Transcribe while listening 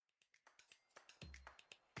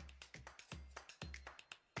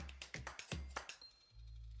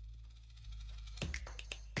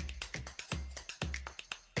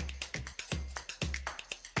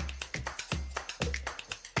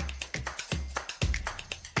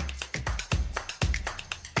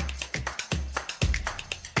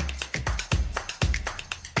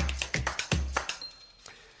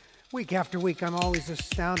Week after week, I'm always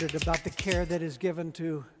astounded about the care that is given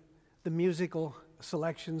to the musical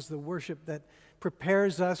selections, the worship that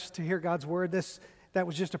prepares us to hear God's Word. That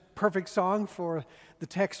was just a perfect song for the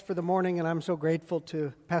text for the morning, and I'm so grateful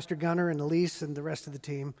to Pastor Gunner and Elise and the rest of the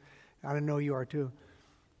team. I know you are too.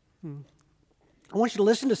 I want you to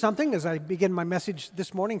listen to something as I begin my message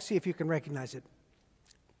this morning. See if you can recognize it.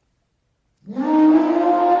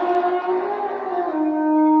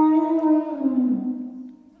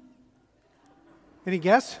 Any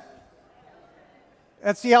guess?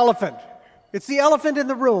 That's the elephant. It's the elephant in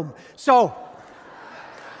the room. So,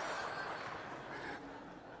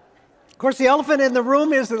 of course, the elephant in the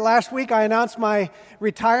room is that last week I announced my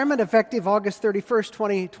retirement effective August 31st,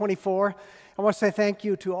 2024. I want to say thank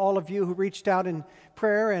you to all of you who reached out in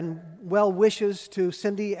prayer and well wishes to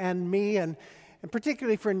Cindy and me, and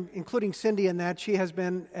particularly for including Cindy in that. She has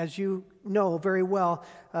been, as you know very well,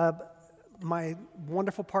 my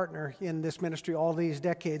wonderful partner in this ministry all these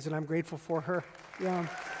decades, and I'm grateful for her. Yeah.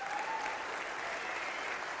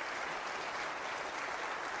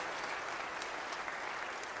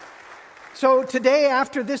 So today,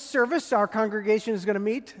 after this service, our congregation is going to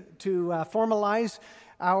meet to formalize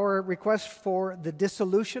our request for the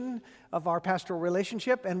dissolution of our pastoral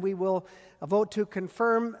relationship, and we will vote to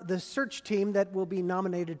confirm the search team that will be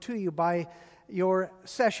nominated to you by your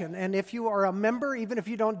session. And if you are a member, even if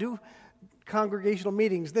you don't do congregational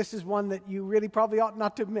meetings, this is one that you really probably ought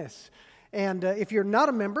not to miss. And if you're not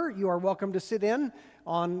a member, you are welcome to sit in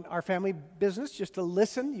on our family business just to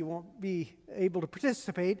listen. You won't be able to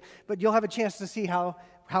participate, but you'll have a chance to see how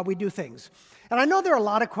we do things. And I know there are a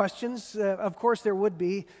lot of questions. Of course, there would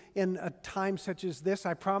be in a time such as this.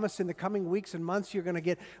 I promise in the coming weeks and months, you're going to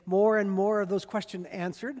get more and more of those questions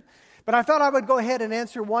answered. But I thought I would go ahead and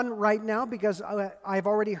answer one right now because I've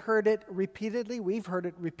already heard it repeatedly. We've heard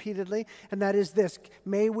it repeatedly, and that is this: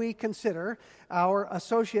 may we consider our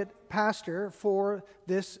associate pastor for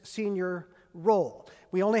this senior role?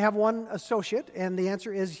 We only have one associate, and the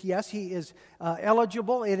answer is yes, he is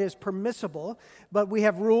eligible. It is permissible, but we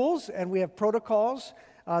have rules and we have protocols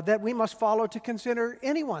that we must follow to consider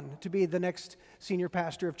anyone to be the next senior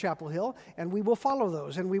pastor of Chapel Hill, and we will follow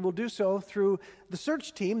those, and we will do so through the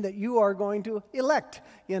search team that you are going to elect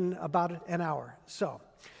in about an hour. So,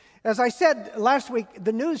 as I said last week,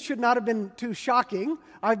 the news should not have been too shocking.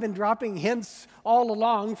 I've been dropping hints all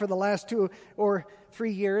along for the last 2 or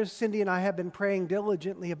 3 years. Cindy and I have been praying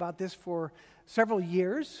diligently about this for several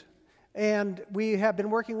years, and we have been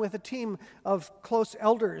working with a team of close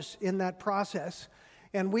elders in that process.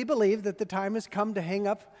 And we believe that the time has come to hang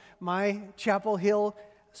up my Chapel Hill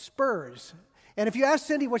spurs. And if you ask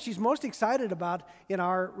Cindy what she's most excited about in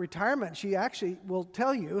our retirement, she actually will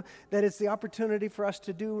tell you that it's the opportunity for us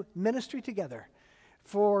to do ministry together.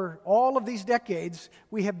 For all of these decades,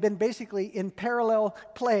 we have been basically in parallel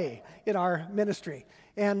play in our ministry.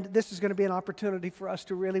 And this is going to be an opportunity for us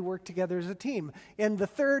to really work together as a team in the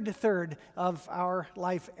third of our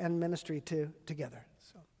life and ministry together.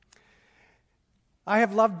 I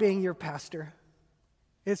have loved being your pastor.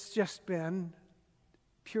 It's just been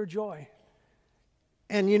pure joy.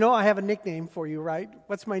 And you know I have a nickname for you, right?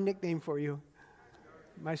 What's my nickname for you?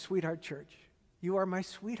 My sweetheart church. You are my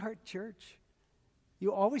sweetheart church.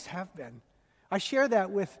 You always have been. I share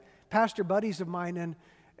that with pastor buddies of mine,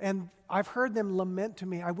 and I've heard them lament to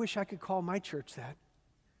me, I wish I could call my church that.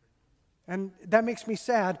 And that makes me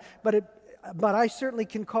sad, but I certainly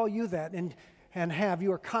can call you that. And have.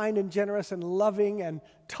 You are kind and generous and loving and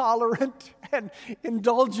tolerant and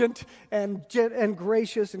indulgent and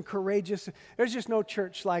gracious and courageous. There's just no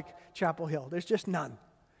church like Chapel Hill. There's just none.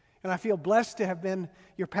 And I feel blessed to have been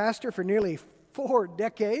your pastor for nearly 4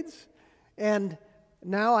 decades. And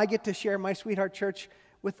now I get to share my sweetheart church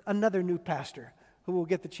with another new pastor who will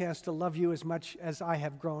get the chance to love you as much as I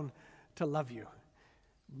have grown to love you.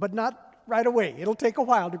 But not right away. It'll take a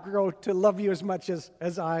while to grow to love you as much as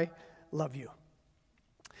I love you.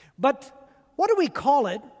 But what do we call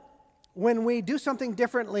it when we do something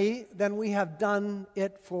differently than we have done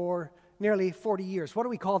it for nearly 40 years? What do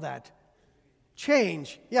we call that?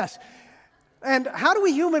 Change, yes. And how do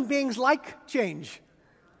we human beings like change?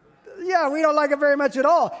 Yeah, we don't like it very much at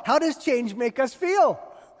all. How does change make us feel?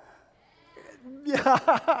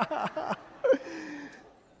 Yeah.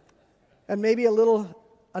 And maybe a little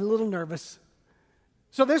nervous.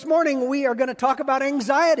 So this morning we are going to talk about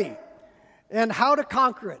anxiety and how to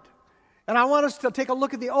conquer it. And I want us to take a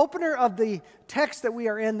look at the opener of the text that we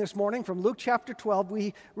are in this morning from Luke chapter 12.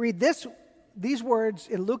 We read these words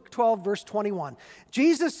in Luke 12, verse 21.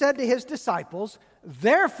 Jesus said to his disciples,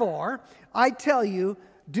 "Therefore, I tell you,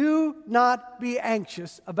 do not be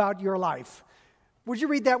anxious about your life, Would you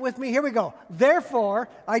read that with me? Here we go. Therefore,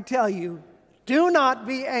 I tell you, do not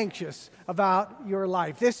be anxious about your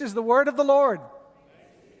life. This is the word of the Lord.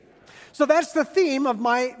 So that's the theme of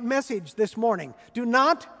my message this morning. Do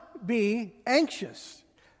not be anxious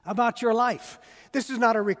about your life. This is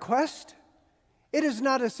not a request. It is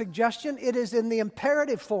not a suggestion. It is in the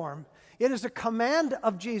imperative form. It is a command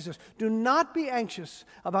of Jesus. Do not be anxious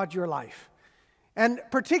about your life. And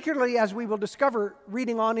particularly as we will discover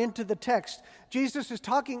reading on into the text, Jesus is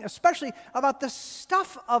talking especially about the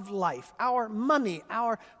stuff of life, our money,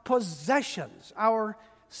 our possessions, our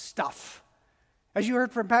stuff. As you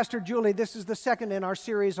heard from Pastor Julie, this is the second in our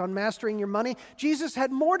series on mastering your money. Jesus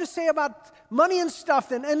had more to say about money and stuff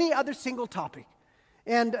than any other single topic.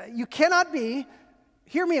 And you cannot be,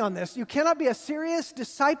 hear me on this, you cannot be a serious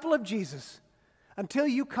disciple of Jesus until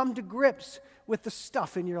you come to grips with the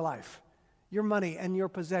stuff in your life. Your money and your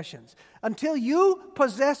possessions. Until you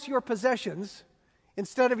possess your possessions,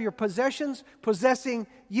 instead of your possessions possessing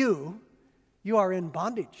you, you are in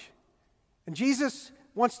bondage. And Jesus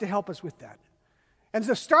wants to help us with that. And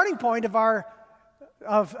the starting point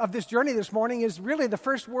of this journey this morning is really the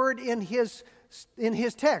first word in his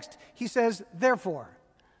text. He says, therefore.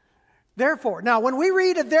 Therefore. Now, when we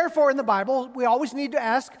read a therefore in the Bible, we always need to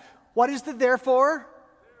ask, what is the therefore?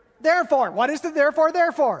 Therefore. What is the therefore?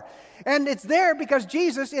 Therefore. And it's there because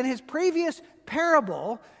Jesus, in his previous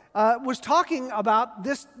parable, was talking about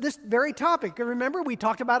this very topic. Remember, we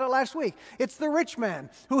talked about it last week. It's the rich man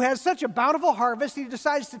who has such a bountiful harvest, he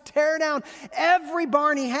decides to tear down every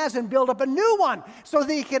barn he has and build up a new one so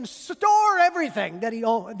that he can store everything that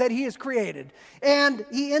he has created. And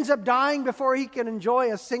he ends up dying before he can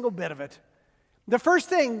enjoy a single bit of it. The first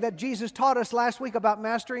thing that Jesus taught us last week about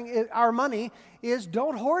mastering our money is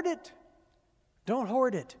don't hoard it. Don't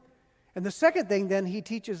hoard it. And the second thing then he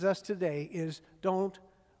teaches us today is don't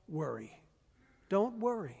worry. Don't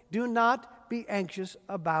worry. Do not be anxious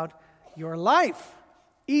about your life.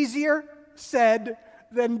 Easier said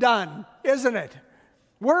than done, isn't it?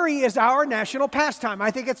 Worry is our national pastime.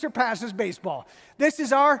 I think it surpasses baseball. This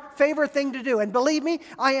is our favorite thing to do. And believe me,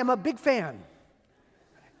 I am a big fan.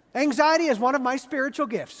 Anxiety is one of my spiritual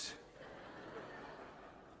gifts.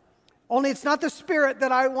 Only it's not the spirit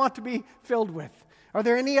that I want to be filled with. Are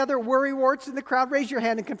there any other worrywarts in the crowd? Raise your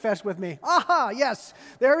hand and confess with me. Aha, yes,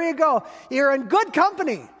 there you go. You're in good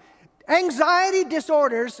company. Anxiety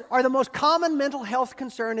disorders are the most common mental health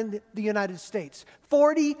concern in the United States.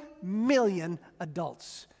 40 million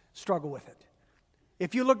adults struggle with it.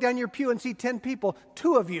 If you look down your pew and see 10 people,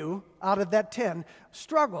 2 of you out of that 10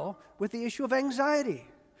 struggle with the issue of anxiety.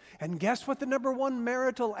 And guess what the number one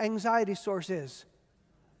marital anxiety source is?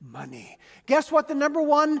 Money. Guess what the number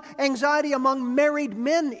one anxiety among married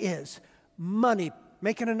men is? Money.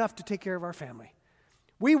 Making enough to take care of our family.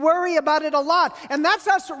 We worry about it a lot. And that's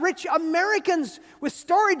us rich Americans with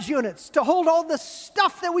storage units to hold all the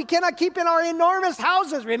stuff that we cannot keep in our enormous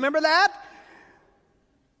houses. Remember that?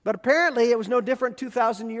 But apparently it was no different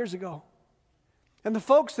 2,000 years ago. And the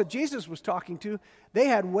folks that Jesus was talking to, they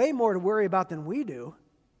had way more to worry about than we do.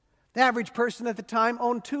 The average person at the time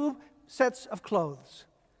owned 2 sets of clothes.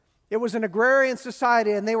 It was an agrarian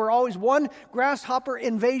society, and they were always one grasshopper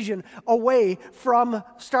invasion away from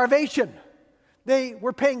starvation. They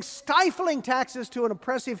were paying stifling taxes to an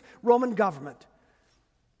oppressive Roman government.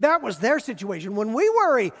 That was their situation. When we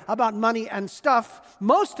worry about money and stuff,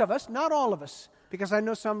 most of us, not all of us, because I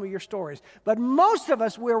know some of your stories, but most of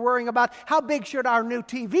us, we're worrying about how big should our new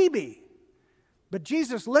TV be. But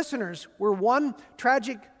Jesus' listeners were one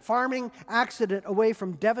tragic farming accident away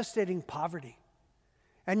from devastating poverty.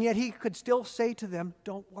 And yet he could still say to them,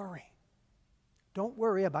 don't worry. Don't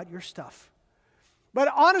worry about your stuff.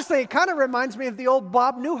 But honestly, it kind of reminds me of the old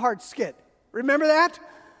Bob Newhart skit. Remember that?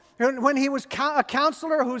 When he was a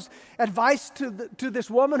counselor whose advice to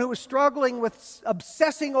this woman who was struggling with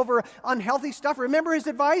obsessing over unhealthy stuff. Remember his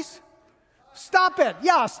advice? Stop it.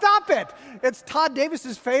 Yeah, stop it. It's Todd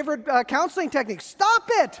Davis's favorite counseling technique. Stop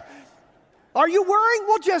it. Are you worrying?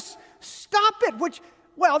 Well, just stop it.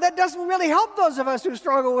 Well, that doesn't really help those of us who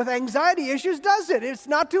struggle with anxiety issues, does it? It's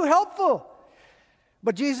not too helpful.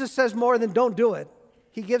 But Jesus says more than don't do it.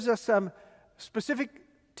 He gives us some specific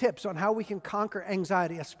tips on how we can conquer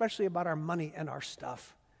anxiety, especially about our money and our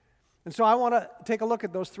stuff. And so I want to take a look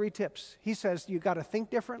at those 3 tips. He says you got to think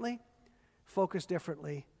differently, focus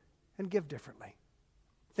differently, and give differently.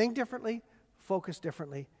 Think differently, focus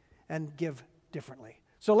differently, and give differently.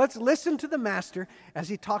 So let's listen to the Master as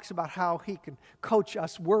he talks about how he can coach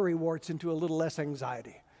us worrywarts into a little less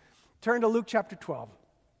anxiety. Turn to Luke chapter 12,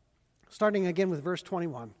 starting again with verse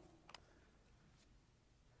 21.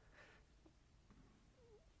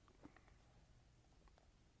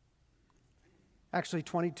 Actually,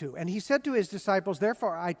 22. And he said to his disciples,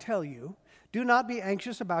 "Therefore I tell you, do not be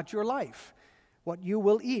anxious about your life, what you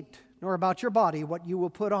will eat, nor about your body, what you will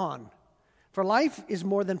put on. For life is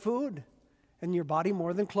more than food, and your body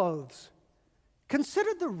more than clothes.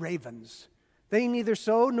 Consider the ravens. They neither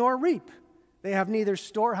sow nor reap. They have neither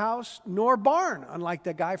storehouse nor barn," unlike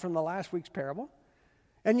the guy from the last week's parable.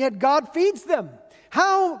 "And yet God feeds them.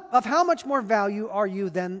 Of how much more value are you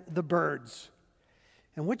than the birds?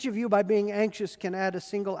 And which of you, by being anxious, can add a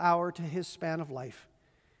single hour to his span of life?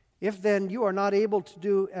 If then you are not able to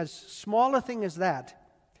do as small a thing as that,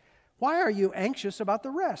 why are you anxious about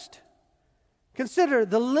the rest? Consider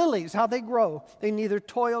the lilies, how they grow. They neither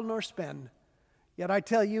toil nor spin. Yet I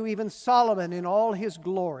tell you, even Solomon in all his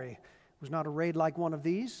glory was not arrayed like one of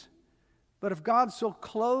these. But if God so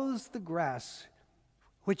clothes the grass,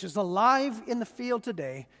 which is alive in the field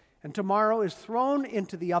today, and tomorrow is thrown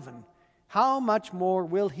into the oven, how much more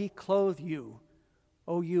will he clothe you,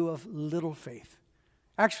 O you of little faith?"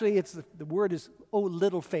 Actually, the word is, "O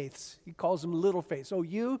little faiths." He calls them little faiths. "O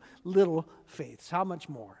you little faiths, how much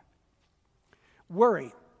more?"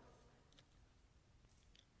 Worry.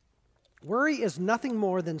 Worry is nothing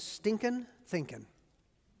more than stinking thinking.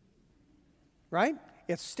 Right?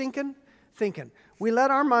 It's stinking thinking. We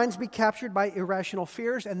let our minds be captured by irrational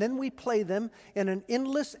fears, and then we play them in an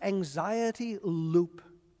endless anxiety loop.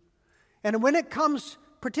 And when it comes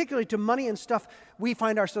particularly to money and stuff, we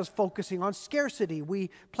find ourselves focusing on scarcity.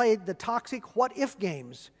 We play the toxic what-if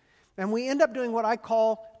games. And we end up doing what I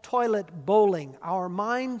call toilet bowling. Our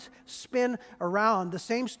minds spin around the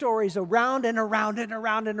same stories around and around and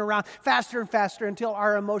around and around, faster and faster, until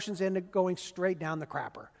our emotions end up going straight down the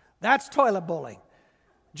crapper. That's toilet bowling.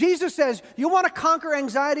 Jesus says, you want to conquer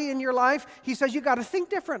anxiety in your life? He says, you got to think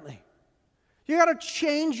differently. You got to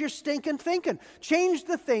change your stinking thinking. Change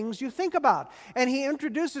the things you think about. And he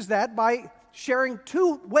introduces that by sharing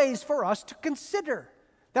two ways for us to consider.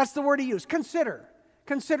 That's the word he used, consider.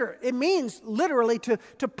 Consider. It means literally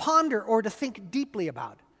to ponder or to think deeply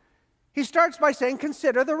about. He starts by saying,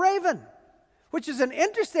 consider the raven, which is an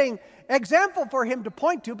interesting example for him to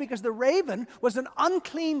point to, because the raven was an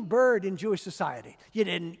unclean bird in Jewish society. You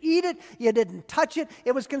didn't eat it, you didn't touch it.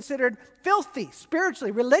 It was considered filthy,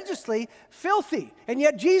 spiritually, religiously filthy. And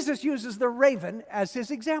yet Jesus uses the raven as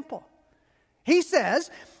his example. He says,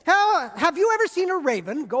 have you ever seen a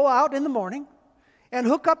raven go out in the morning and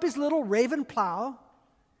hook up his little raven plow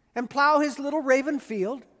and plow his little raven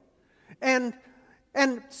field and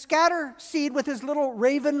scatter seed with his little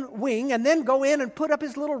raven wing, and then go in and put up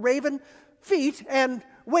his little raven feet and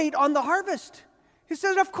wait on the harvest? He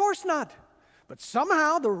says, of course not. But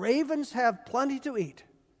somehow the ravens have plenty to eat,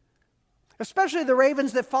 especially the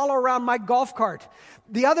ravens that follow around my golf cart.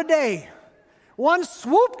 The other day, one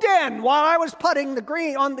swooped in while I was putting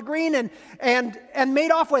on the green and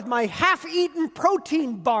made off with my half-eaten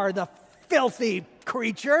protein bar, the filthy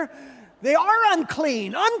creature. They are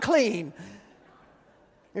unclean. And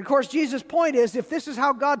of course, Jesus' point is, if this is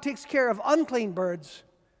how God takes care of unclean birds,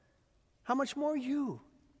 how much more you?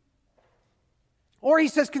 Or he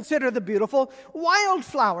says, consider the beautiful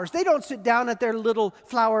wildflowers. They don't sit down at their little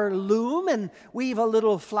flower loom and weave a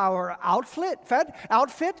little flower outfit.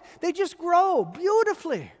 They just grow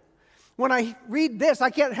beautifully. When I read this,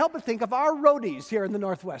 I can't help but think of our roadies here in the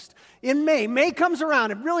Northwest. In May. May comes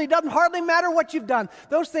around. It really doesn't hardly matter what you've done.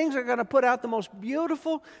 Those things are going to put out the most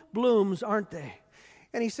beautiful blooms, aren't they?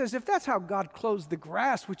 And he says, if that's how God clothes the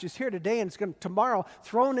grass, which is here today and it's going to tomorrow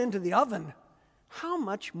thrown into the oven, how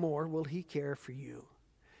much more will he care for you?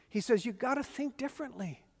 He says, you've got to think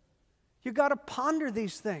differently. You've got to ponder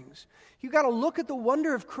these things. You've got to look at the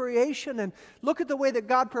wonder of creation and look at the way that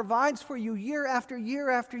God provides for you year after year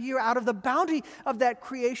after year out of the bounty of that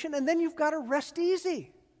creation, and then you've got to rest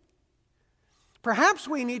easy. Perhaps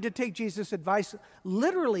we need to take Jesus' advice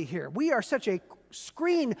literally here. We are such a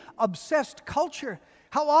screen-obsessed culture.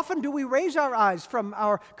 How often do we raise our eyes from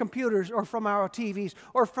our computers or from our TVs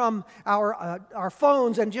or from our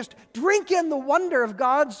phones and just drink in the wonder of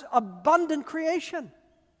God's abundant creation?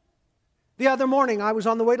 The other morning, I was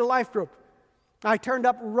on the way to Life Group. I turned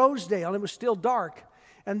up Rosedale, and it was still dark.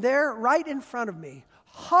 And there, right in front of me,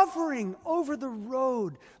 hovering over the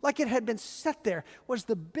road like it had been set there, was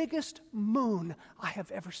the biggest moon I have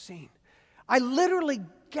ever seen. I literally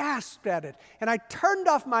gasped at it, and I turned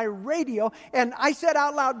off my radio, and I said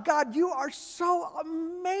out loud, God, you are so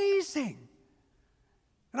amazing.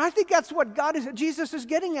 And I think that's what Jesus is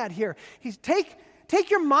getting at here. He's take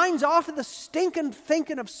your minds off of the stinking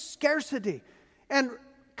thinking of scarcity and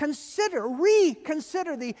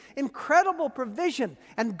reconsider the incredible provision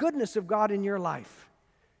and goodness of God in your life.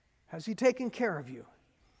 Has he taken care of you?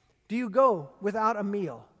 Do you go without a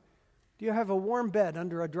meal? Do you have a warm bed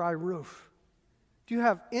under a dry roof? Do you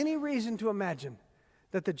have any reason to imagine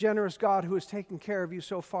that the generous God who has taken care of you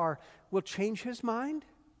so far will change his mind?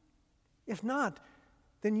 If not,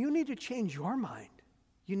 then you need to change your mind.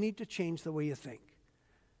 You need to change the way you think.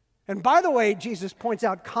 And by the way, Jesus points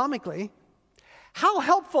out comically, how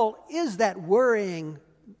helpful is that worrying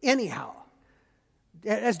anyhow?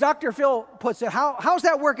 As Dr. Phil puts it, how's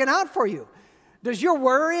that working out for you? Does your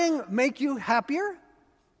worrying make you happier?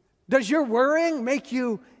 Does your worrying make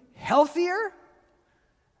you healthier?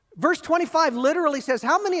 Verse 25 literally says,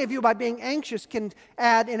 how many of you by being anxious can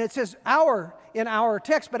add, and it says hour in our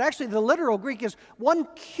text, but actually the literal Greek is 1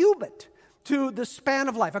 cubit to the span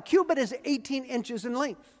of life. A cubit is 18 inches in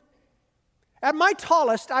length. At my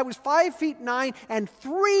tallest, I was 5 feet 9 and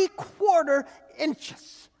 3/4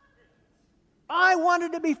 inches. I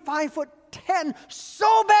wanted to be 5 foot 10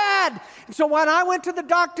 so bad. And so when I went to the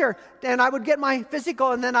doctor and I would get my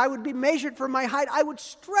physical and then I would be measured for my height, I would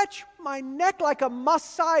stretch my neck like a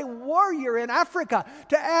Maasai warrior in Africa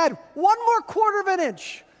to add 1 more quarter of an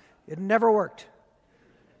inch. It never worked.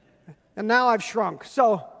 And now I've shrunk.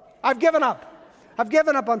 So I've given up. I've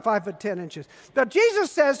given up on 5 foot 10 inches. Now Jesus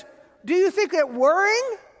says, do you think that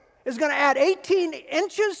worrying is going to add 18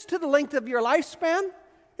 inches to the length of your lifespan?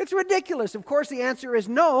 It's ridiculous. Of course, the answer is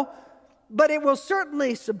no, but it will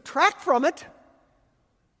certainly subtract from it.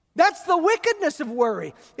 That's the wickedness of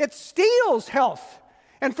worry. It steals health.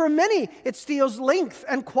 And for many, it steals length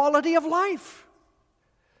and quality of life.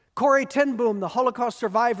 Corrie ten Boom, the Holocaust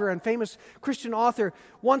survivor and famous Christian author,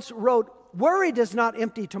 once wrote, "Worry does not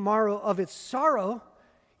empty tomorrow of its sorrow.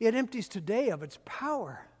 It empties today of its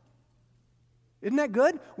power." Isn't that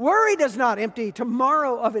good? Worry does not empty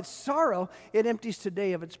tomorrow of its sorrow. It empties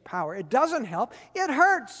today of its power. It doesn't help. It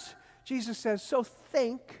hurts. Jesus says, so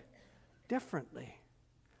think differently.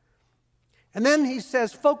 And then he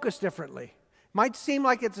says, focus differently. Might seem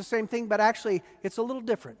like it's the same thing, but actually it's a little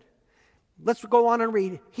different. Let's go on and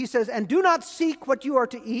read. He says, and do not seek what you are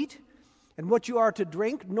to eat and what you are to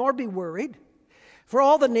drink, nor be worried. For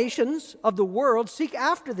all the nations of the world seek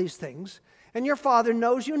after these things, and your Father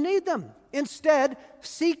knows you need them. Instead,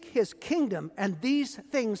 seek his kingdom, and these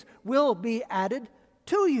things will be added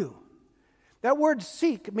to you. That word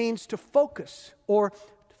seek means to focus or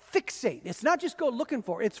fixate. It's not just go looking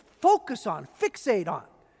for, it's focus on, fixate on.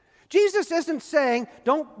 Jesus isn't saying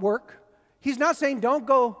don't work. He's not saying don't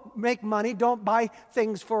go make money, don't buy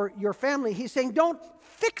things for your family. He's saying don't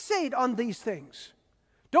fixate on these things.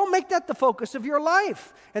 Don't make that the focus of your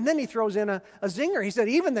life. And then he throws in a zinger. He said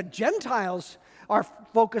even the Gentiles are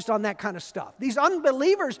focused on that kind of stuff. These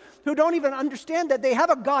unbelievers who don't even understand that they have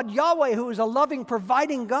a God, Yahweh, who is a loving,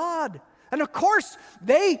 providing God. And of course,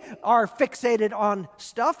 they are fixated on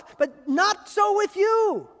stuff, but not so with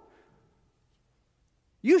you.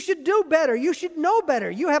 You should do better. You should know better.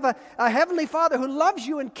 You have a heavenly Father who loves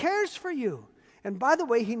you and cares for you. And by the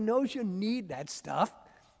way, he knows you need that stuff,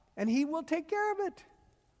 and he will take care of it.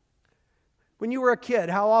 When you were a kid,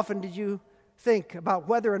 how often did you think about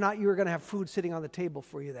whether or not you were going to have food sitting on the table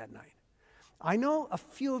for you that night? I know a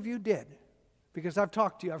few of you did, because I've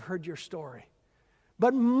talked to you, I've heard your story.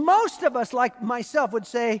 But most of us, like myself, would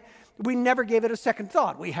say we never gave it a second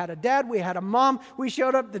thought. We had a dad, we had a mom, we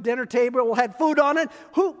showed up at the dinner table, had food on it.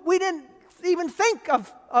 We didn't even think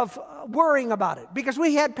of worrying about it because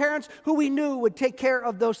we had parents who we knew would take care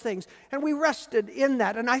of those things. And we rested in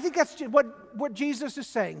that. And I think that's just what Jesus is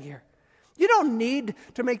saying here. You don't need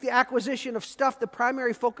to make the acquisition of stuff the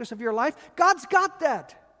primary focus of your life. God's got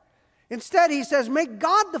that. Instead, he says, make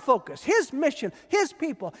God the focus, his mission, his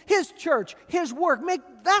people, his church, his work. Make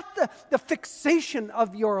that the fixation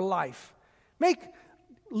of your life. Make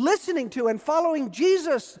listening to and following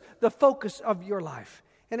Jesus the focus of your life.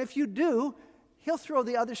 And if you do, he'll throw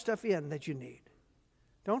the other stuff in that you need.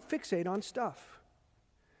 Don't fixate on stuff.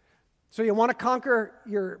 So you want to conquer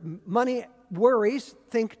your money worries,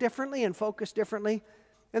 think differently and focus differently.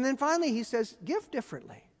 And then finally, he says, give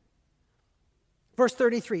differently. Verse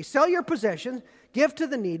 33, sell your possessions, give to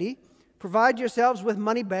the needy, provide yourselves with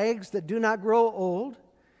money bags that do not grow old,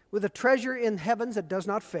 with a treasure in heavens that does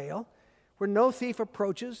not fail, where no thief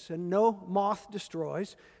approaches and no moth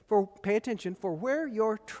destroys. For pay attention, for where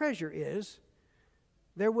your treasure is,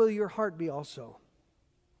 there will your heart be also.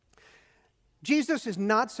 Jesus is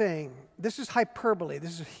not saying, this is hyperbole,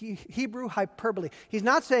 this is Hebrew hyperbole. He's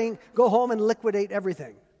not saying go home and liquidate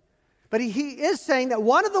everything. But he is saying that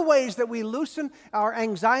one of the ways that we loosen our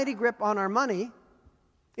anxiety grip on our money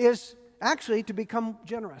is actually to become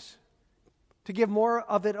generous, to give more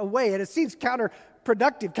of it away. And it seems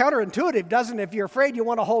counterproductive, counterintuitive, doesn't it? If you're afraid you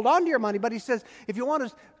want to hold on to your money. But he says if you want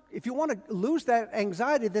to to lose that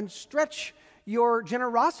anxiety, then stretch your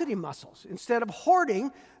generosity muscles. Instead of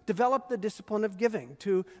hoarding, develop the discipline of giving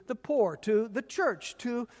to the poor, to the church,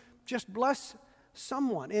 to just bless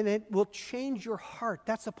someone. And it will change your heart.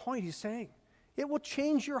 That's the point he's saying. It will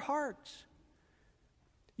change your hearts.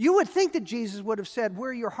 You would think that Jesus would have said,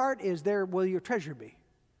 where your heart is, there will your treasure be.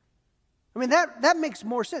 I mean, that makes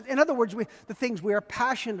more sense. In other words, the things we are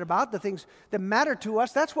passionate about, the things that matter to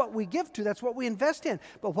us, that's what we give to, that's what we invest in.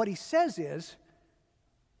 But what he says is,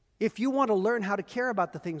 if you want to learn how to care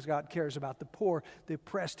about the things God cares about, the poor, the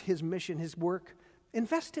oppressed, his mission, his work,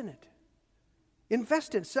 invest in it.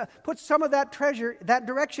 Invest in it. So put some of that treasure, that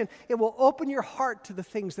direction. It will open your heart to the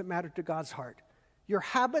things that matter to God's heart. Your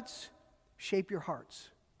habits shape your hearts.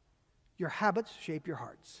 Your habits shape your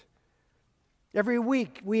hearts. Every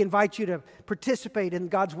week, we invite you to participate in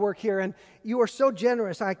God's work here, and you are so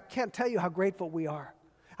generous. I can't tell you how grateful we are.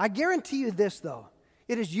 I guarantee you this, though.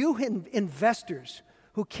 It is you investors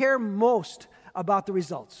who care most about the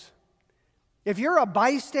results. If you're a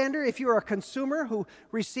bystander, if you're a consumer who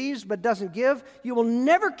receives but doesn't give, you will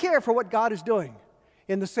never care for what God is doing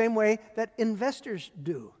in the same way that investors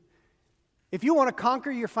do. If you want to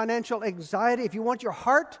conquer your financial anxiety, if you want your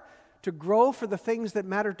heart to grow for the things that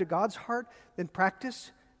matter to God's heart, then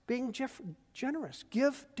practice being generous.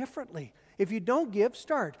 Give differently. If you don't give,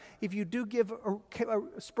 start. If you do give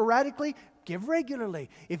sporadically, give regularly.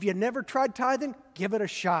 If you never tried tithing, give it a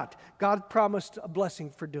shot. God promised a blessing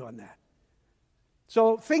for doing that.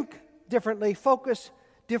 So think differently, focus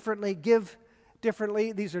differently, give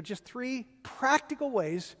differently. These are just 3 practical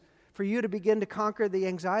ways for you to begin to conquer the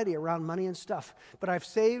anxiety around money and stuff. But I've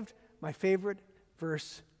saved my favorite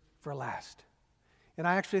verse for last. And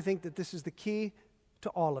I actually think that this is the key to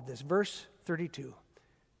all of this. Verse 32.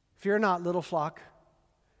 Fear not, little flock,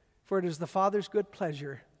 for it is the Father's good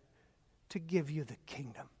pleasure to give you the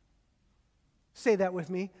kingdom. Say that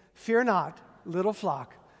with me. Fear not, little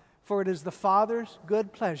flock, for it is the Father's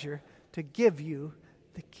good pleasure to give you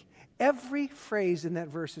the kingdom. Every phrase in that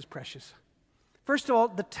verse is precious. First of all,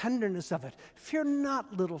 the tenderness of it. Fear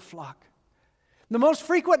not, little flock. The most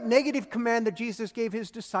frequent negative command that Jesus gave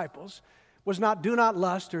his disciples was not do not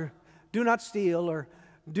lust or do not steal or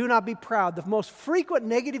do not be proud. The most frequent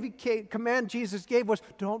negative command Jesus gave was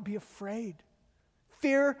don't be afraid.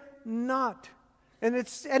 Fear not. And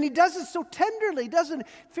he does it so tenderly, doesn't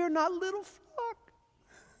he? Fear not, little flock.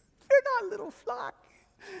 Fear not, little flock.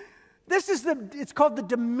 It's called the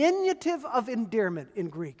diminutive of endearment in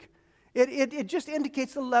Greek. It just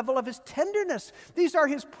indicates the level of his tenderness. These are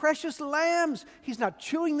his precious lambs. He's not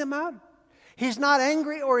chewing them out. He's not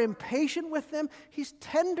angry or impatient with them. He's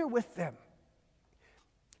tender with them.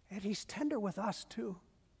 And he's tender with us too.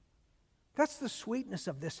 That's the sweetness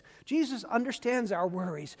of this. Jesus understands our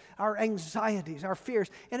worries, our anxieties, our fears,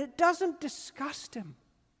 and it doesn't disgust him.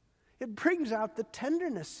 It brings out the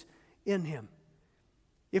tenderness in him.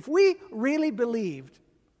 If we really believed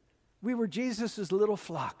we were Jesus' little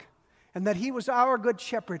flock, and that he was our good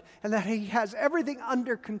shepherd, and that he has everything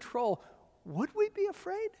under control, would we be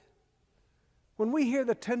afraid? When we hear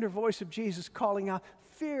the tender voice of Jesus calling out,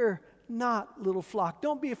 fear not, little flock,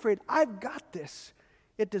 don't be afraid, I've got this.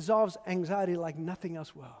 It dissolves anxiety like nothing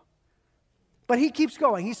else will. But he keeps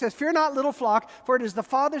going. He says, fear not, little flock, for it is the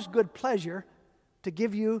Father's good pleasure to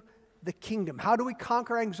give you the kingdom. How do we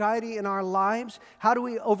conquer anxiety in our lives? How do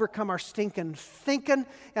we overcome our stinking thinking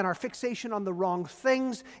and our fixation on the wrong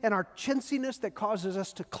things and our chintziness that causes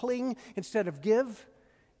us to cling instead of give?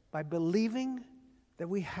 By believing that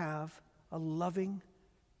we have a loving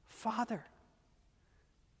Father.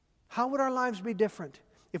 How would our lives be different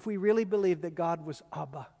if we really believed that God was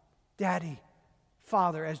Abba, Daddy,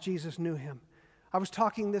 Father, as Jesus knew him? I was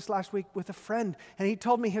talking this last week with a friend, and he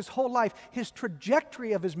told me his whole life, his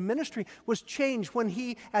trajectory of his ministry was changed when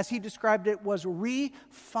he, as he described it, was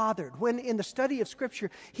re-fathered. When in the study of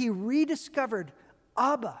Scripture, he rediscovered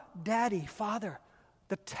Abba, Daddy, Father,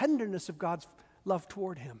 the tenderness of God's love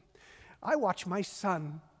toward him. I watch my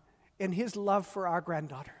son and his love for our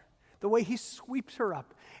granddaughter, the way he sweeps her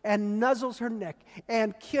up and nuzzles her neck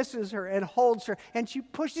and kisses her and holds her, and she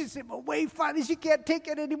pushes him away finally. She can't take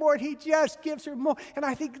it anymore, and he just gives her more. And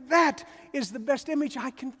I think that is the best image I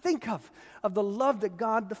can think of the love that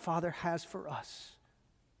God the Father has for us.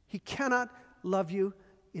 He cannot love you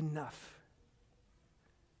enough.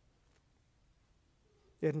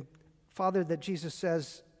 And Father, that Jesus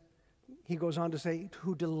says, he goes on to say,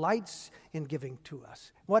 who delights in giving to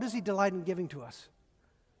us. What does he delight in giving to us?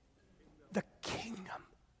 The kingdom.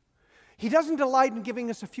 He doesn't delight in giving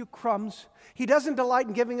us a few crumbs. He doesn't delight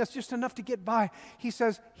in giving us just enough to get by. He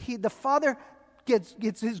says, the Father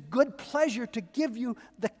gets his good pleasure to give you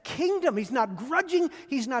the kingdom. He's not grudging.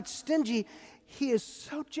 He's not stingy. He is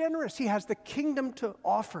so generous. He has the kingdom to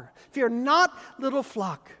offer. Fear not, little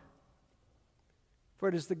flock, for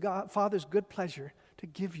it is the Father's good pleasure to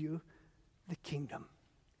give you the kingdom.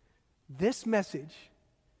 This message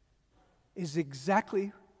is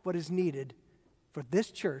exactly what is needed for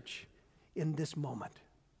this church in this moment.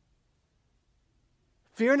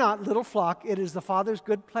 Fear not, little flock, it is the Father's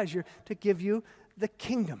good pleasure to give you the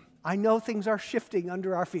kingdom. I know things are shifting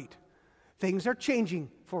under our feet. Things are changing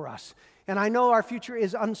for us. And I know our future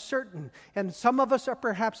is uncertain. And some of us are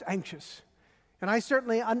perhaps anxious. And I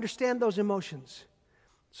certainly understand those emotions.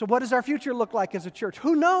 So what does our future look like as a church?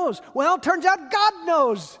 Who knows? Well, it turns out God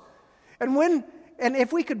knows. And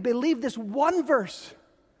if we could believe this one verse,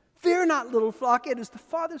 fear not, little flock, it is the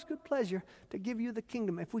Father's good pleasure to give you the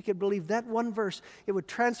kingdom. If we could believe that one verse, it would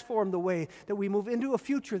transform the way that we move into a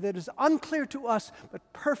future that is unclear to us,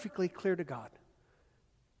 but perfectly clear to God.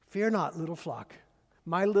 Fear not, little flock,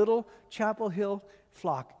 my little Chapel Hill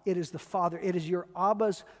flock. It is the Father, it is your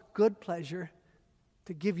Abba's good pleasure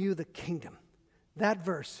to give you the kingdom. That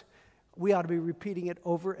verse, we ought to be repeating it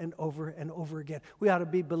over and over and over again. We ought to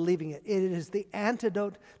be believing it. It is the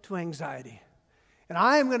antidote to anxiety. And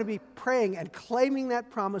I am going to be praying and claiming that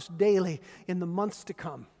promise daily in the months to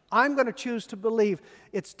come. I'm going to choose to believe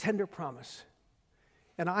its tender promise.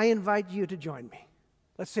 And I invite you to join me.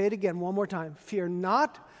 Let's say it again one more time. Fear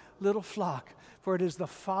not, little flock, for it is the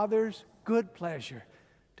Father's good pleasure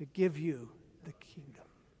to give you the kingdom.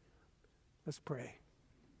 Let's pray.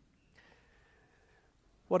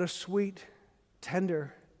 What a sweet,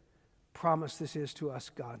 tender promise this is to us,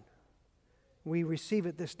 God. We receive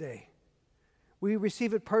it this day. We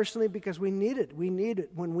receive it personally because we need it. We need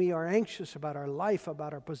it when we are anxious about our life,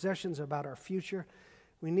 about our possessions, about our future.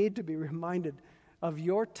 We need to be reminded of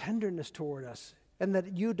your tenderness toward us and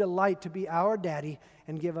that you delight to be our daddy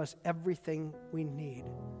and give us everything we need.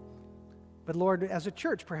 But Lord, as a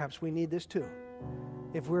church, perhaps we need this too.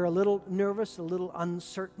 If we're a little nervous, a little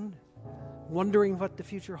uncertain, wondering what the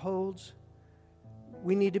future holds,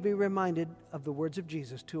 we need to be reminded of the words of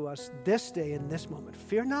Jesus to us this day in this moment.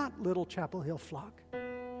 Fear not, little Chapel Hill flock,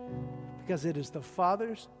 because it is the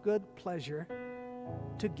Father's good pleasure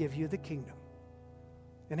to give you the kingdom.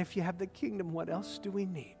 And if you have the kingdom, what else do we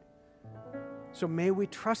need? So may we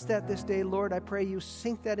trust that this day, Lord. I pray you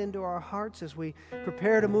sink that into our hearts as we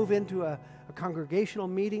prepare to move into a congregational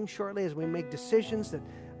meeting shortly, as we make decisions that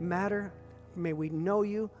matter. May we know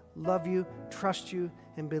you, love you, trust you,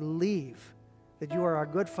 and believe that you are our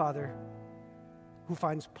good Father who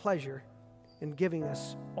finds pleasure in giving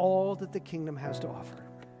us all that the kingdom has to offer.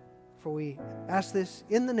 For we ask this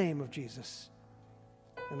in the name of Jesus.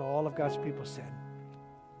 And all of God's people said,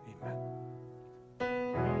 amen.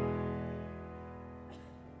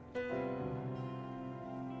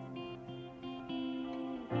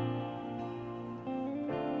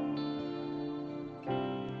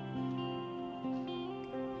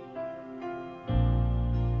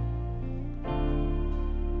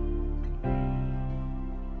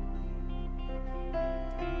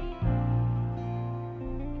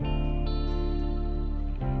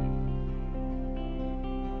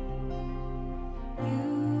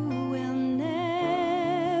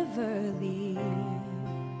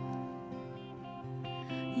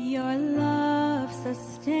 Your love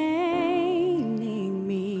sustaining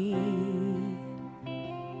me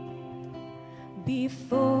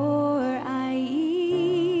before I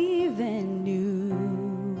even knew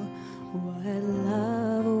what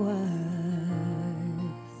love was.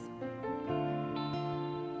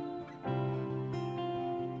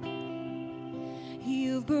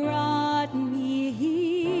 You brought me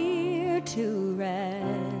here to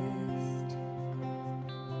rest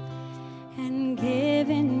and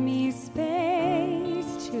given me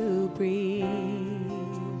space to breathe.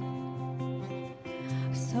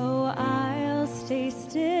 So I'll stay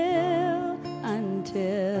still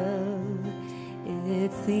until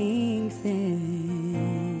it sinks in.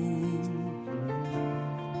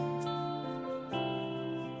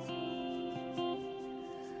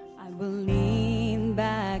 I will lean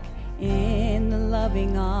back in the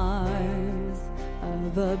loving arms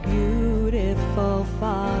of a beautiful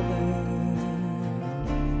Father.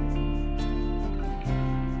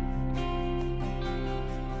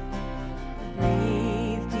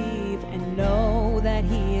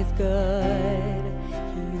 He is good.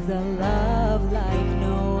 He's a love like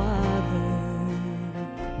no other.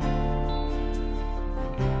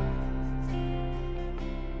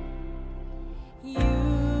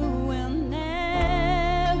 You will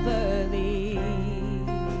never leave.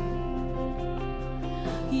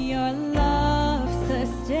 Your love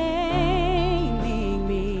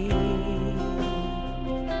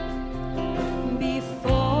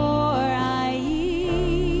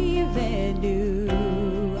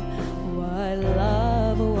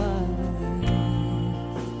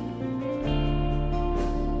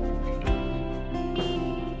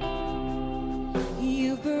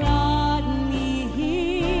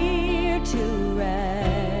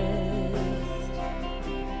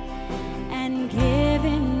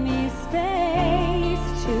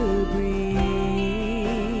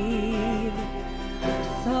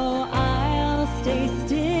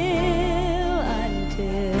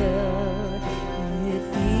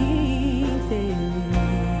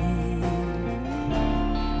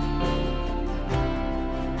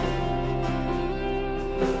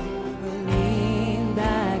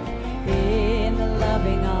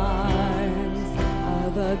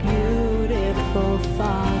beautiful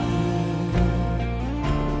Father.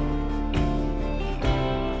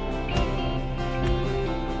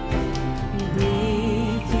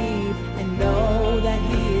 Breathe deep and know that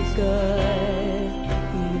He is good.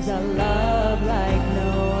 He's a love like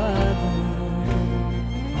no other.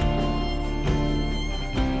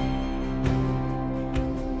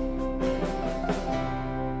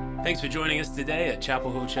 Thanks for joining us today at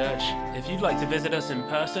Chapel Hill Church. If you'd like to visit us in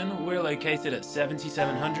person, we're located at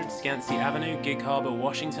 7700 Scansey Avenue, Gig Harbor,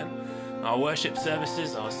 Washington. Our worship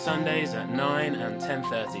services are Sundays at 9 and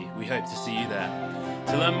 10:30. We hope to see you there.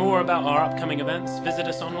 To learn more about our upcoming events, visit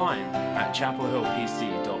us online at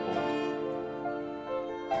chapelhillpc.org.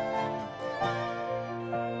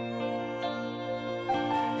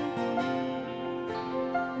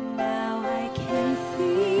 Now I can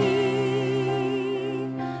see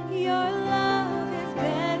your love is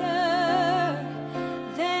better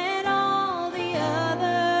than all the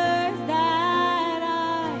others that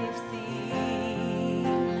I've seen.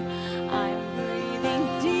 I'm breathing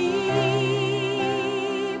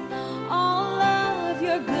deep all of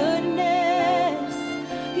your goodness,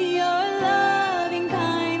 your loving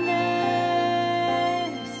kindness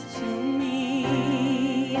to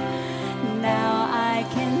me. Now I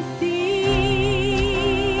can see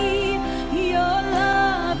your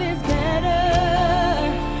love is better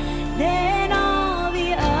than all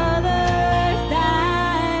the others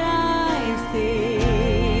that I've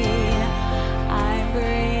seen. I'm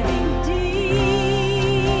breathing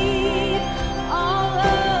deep all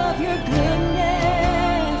of your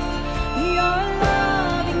goodness, your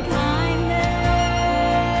loving kindness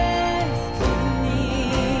to me.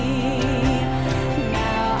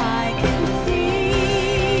 Now I can see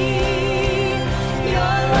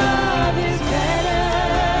your love is better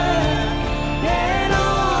than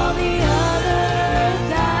all the others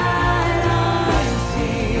that I've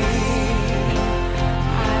seen.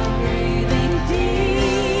 I'm breathing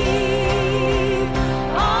deep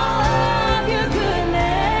all of your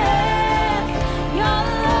goodness, your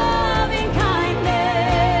loving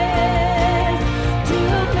kindness to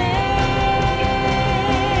me.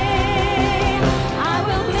 I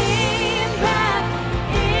will lean back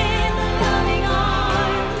in the loving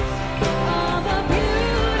arms of a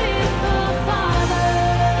beautiful Father,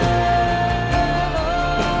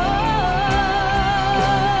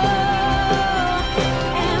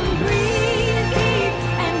 and breathe deep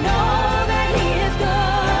and know that He is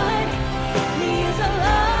good. He is a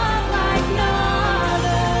love like no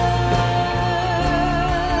other.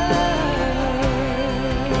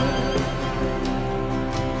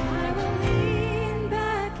 I will lean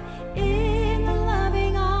back in the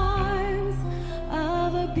loving arms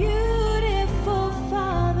of a beautiful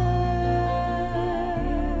Father.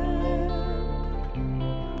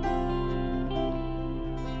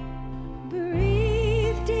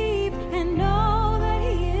 Breathe deep and know that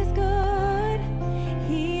He is good.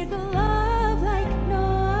 He's a love like no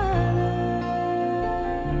other.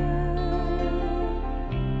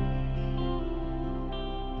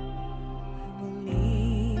 I will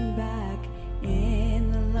lean back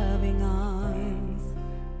in the loving arms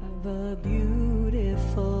of a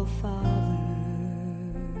beautiful Father.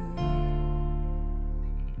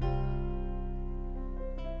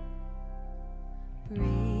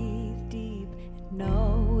 Breathe deep and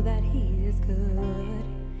know that He is good.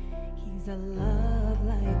 He's a love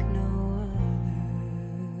like no